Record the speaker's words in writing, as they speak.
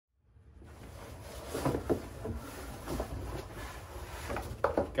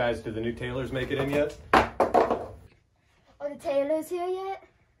Guys, do the new Taylors make it in yet? Are the Taylors here yet?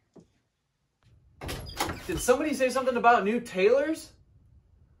 Did somebody say something about new Taylors?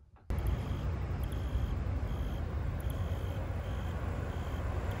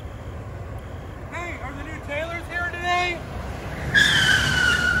 Hey, are the new Taylors here today?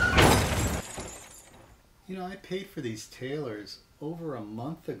 You know, I paid for these Taylors over a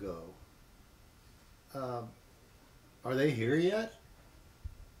month ago. Are they here yet?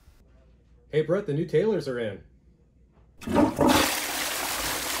 Hey Brett, the new Taylors are in.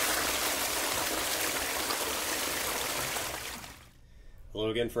 Hello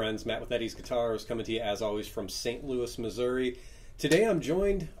again, friends. Matt with Eddie's Guitars, coming to you as always from St. Louis, Missouri. Today I'm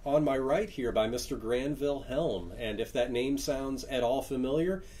joined on my right here by Mr. Granville Helm, and if that name sounds at all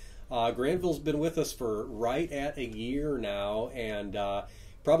familiar, Granville's been with us for right at a year now, and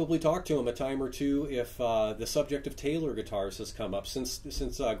probably talked to him a time or two if the subject of Taylor guitars has come up. Since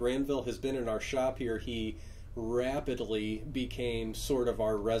Granville has been in our shop here, he rapidly became sort of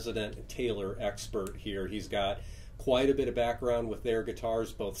our resident Taylor expert here. He's got quite a bit of background with their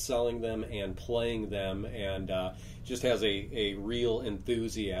guitars, both selling them and playing them, and just has a real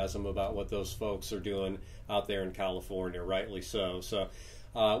enthusiasm about what those folks are doing out there in California, rightly so. So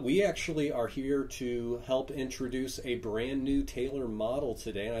we actually are here to help introduce a brand new Taylor model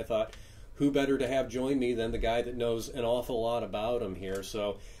today, and I thought, who better to have join me than the guy that knows an awful lot about them here.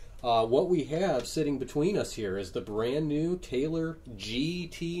 So what we have sitting between us here is the brand new Taylor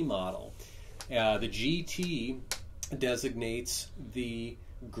GT model. The GT designates the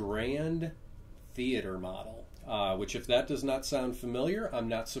Grand Theater model, which, if that does not sound familiar, I'm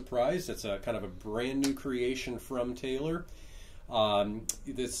not surprised. It's a kind of a brand new creation from Taylor.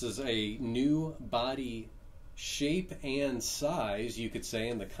 This is a new body shape and size, you could say,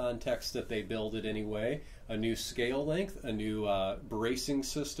 in the context that they build it anyway. A new scale length, a new bracing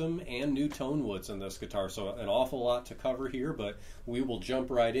system, and new tone woods in this guitar. So an awful lot to cover here, but we will jump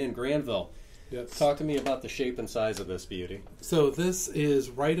right in. Granville, yes. Talk to me about the shape and size of this beauty. So this is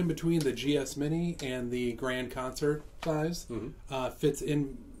right in between the GS Mini and the Grand Concert size. Mm-hmm. Fits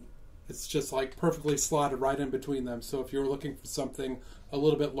in. It's just like perfectly slotted right in between them. So if you're looking for something a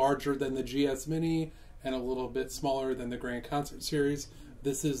little bit larger than the GS Mini and a little bit smaller than the Grand Concert Series,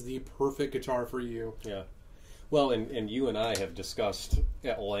 this is the perfect guitar for you. Yeah. Well, and you and I have discussed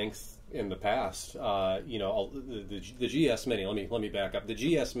at length in the past, you know, the GS Mini, let me back up. The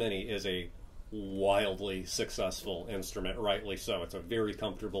GS Mini is a wildly successful instrument, rightly so. It's a very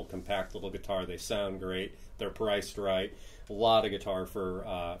comfortable, compact little guitar. They sound great. They're priced right. A lot of guitar for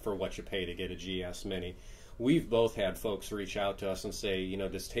what you pay to get a GS Mini. We've both had folks reach out to us and say, you know,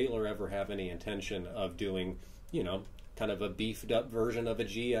 does Taylor ever have any intention of doing, you know, kind of a beefed up version of a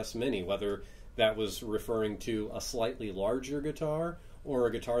GS Mini, whether that was referring to a slightly larger guitar or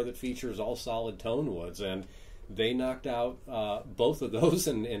a guitar that features all solid tone woods. And they knocked out both of those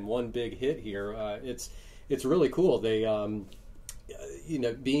in one big hit here. It's really cool. They you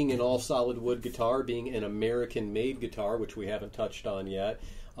know, being an all solid wood guitar, being an American made guitar, which we haven't touched on yet,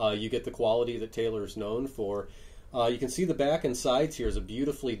 you get the quality that Taylor's known for. You can see the back and sides here is a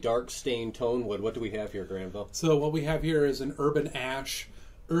beautifully dark stained tone wood. What do we have here, Granville? So what we have here is an Urban Ash.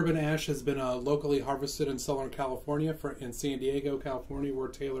 Urban Ash has been locally harvested in Southern California, in San Diego, California, where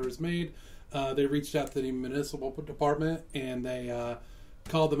Taylor is made. They reached out to the municipal department and they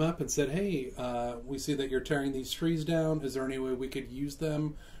called them up and said, hey, we see that you're tearing these trees down. Is there any way we could use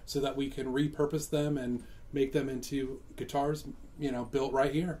them so that we can repurpose them and make them into guitars, you know, built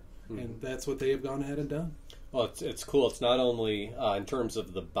right here? Mm-hmm. And that's what they have gone ahead and done. Well, it's cool. It's not only in terms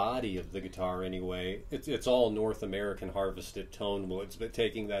of the body of the guitar anyway, it's all North American harvested tone woods, but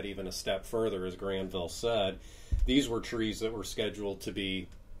taking that even a step further, as Granville said, these were trees that were scheduled to be,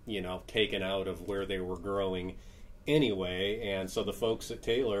 you know, taken out of where they were growing anyway, and so the folks at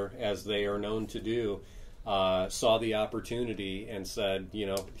Taylor, as they are known to do, saw the opportunity and said, you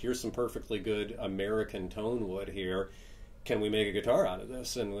know, here's some perfectly good American tone wood here. Can we make a guitar out of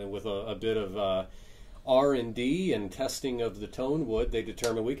this? And with a bit of R&D and testing of the tone wood, they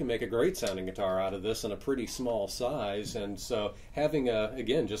determined we can make a great sounding guitar out of this in a pretty small size. And so having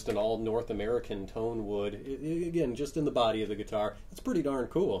again, just an all North American tone wood, again, just in the body of the guitar, it's pretty darn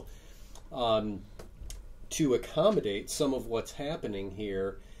cool. To accommodate some of what's happening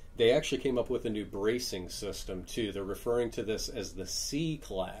here, they actually came up with a new bracing system too. They're referring to this as the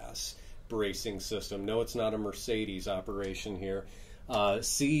C-class bracing system. No, it's not a Mercedes operation here.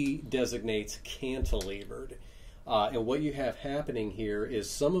 C designates cantilevered. And what you have happening here is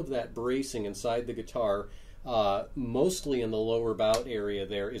some of that bracing inside the guitar mostly in the lower bout area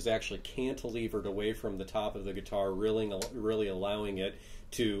there is actually cantilevered away from the top of the guitar, really allowing it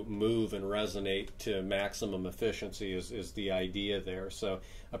to move and resonate to maximum efficiency is the idea there. So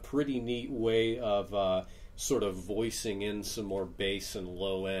a pretty neat way of sort of voicing in some more bass and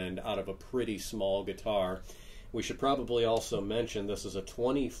low end out of a pretty small guitar. We should probably also mention this is a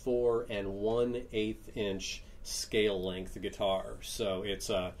 24 1/8 inch scale length guitar. So it's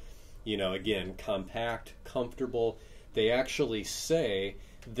a, again, compact, comfortable. They actually say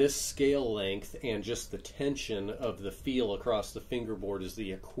this scale length and just the tension of the feel across the fingerboard is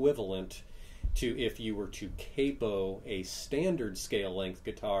the equivalent to if you were to capo a standard scale length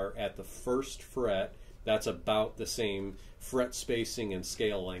guitar at the first fret. That's about the same fret spacing and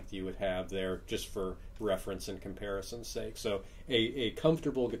scale length you would have there, just for reference and comparison's sake. So a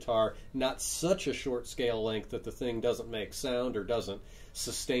comfortable guitar, not such a short scale length that the thing doesn't make sound or doesn't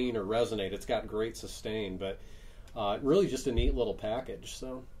sustain or resonate. It's got great sustain, but really just a neat little package.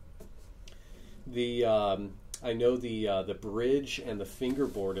 So I know the bridge and the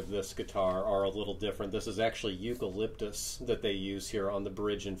fingerboard of this guitar are a little different. This is actually eucalyptus that they use here on the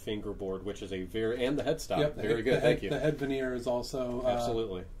bridge and fingerboard, which is and the headstock. Yep, very good. Thank you. The head veneer is also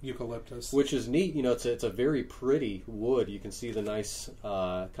absolutely eucalyptus, which is neat. It's a very pretty wood. You can see the nice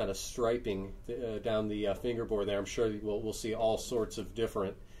kind of striping down the fingerboard there. I'm sure we'll see all sorts of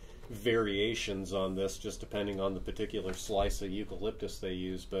different variations on this, just depending on the particular slice of eucalyptus they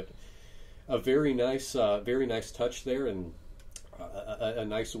use, but a very nice touch there, and a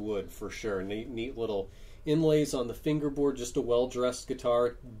nice wood for sure. Neat little inlays on the fingerboard. Just a well-dressed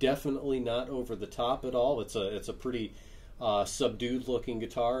guitar. Definitely not over the top at all. It's a pretty subdued-looking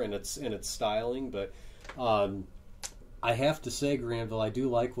guitar in its styling. But I have to say, Granville, I do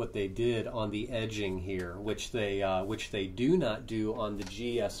like what they did on the edging here, which they do not do on the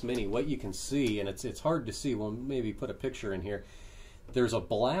GS Mini. What you can see, and it's hard to see. We'll maybe put a picture in here. There's a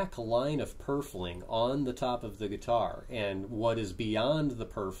black line of purfling on the top of the guitar, and what is beyond the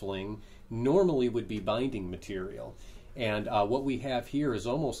purfling normally would be binding material. And what we have here is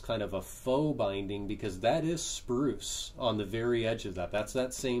almost kind of a faux binding, because that is spruce on the very edge of that. That's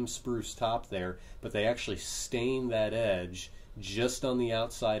that same spruce top there, but they actually stain that edge just on the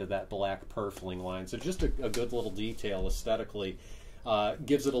outside of that black purfling line. So just a good little detail aesthetically.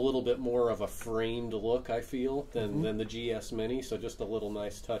 Gives it a little bit more of a framed look, I feel, than the GS Mini, so just a little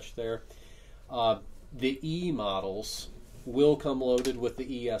nice touch there. The E models will come loaded with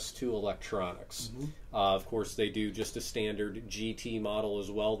the ES2 electronics. Of course, they do just a standard GT model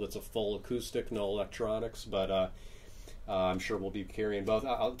as well that's a full acoustic, no electronics, but I'm sure we'll be carrying both.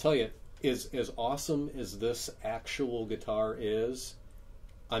 I'll tell you, as awesome as this actual guitar is,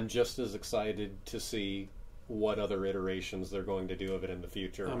 I'm just as excited to see what other iterations they're going to do of it in the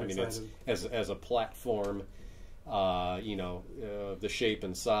future. I mean, it's as a platform, the shape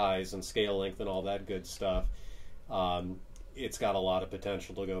and size and scale length and all that good stuff. It's got a lot of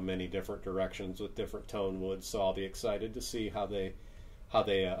potential to go many different directions with different tone woods. So I'll be excited to see how they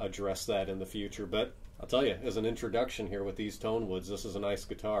address that in the future. But I'll tell you, as an introduction here with these tone woods, this is a nice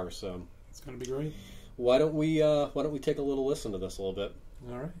guitar. So it's going to be great. Why don't we take a little listen to this a little bit?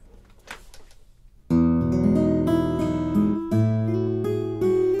 All right.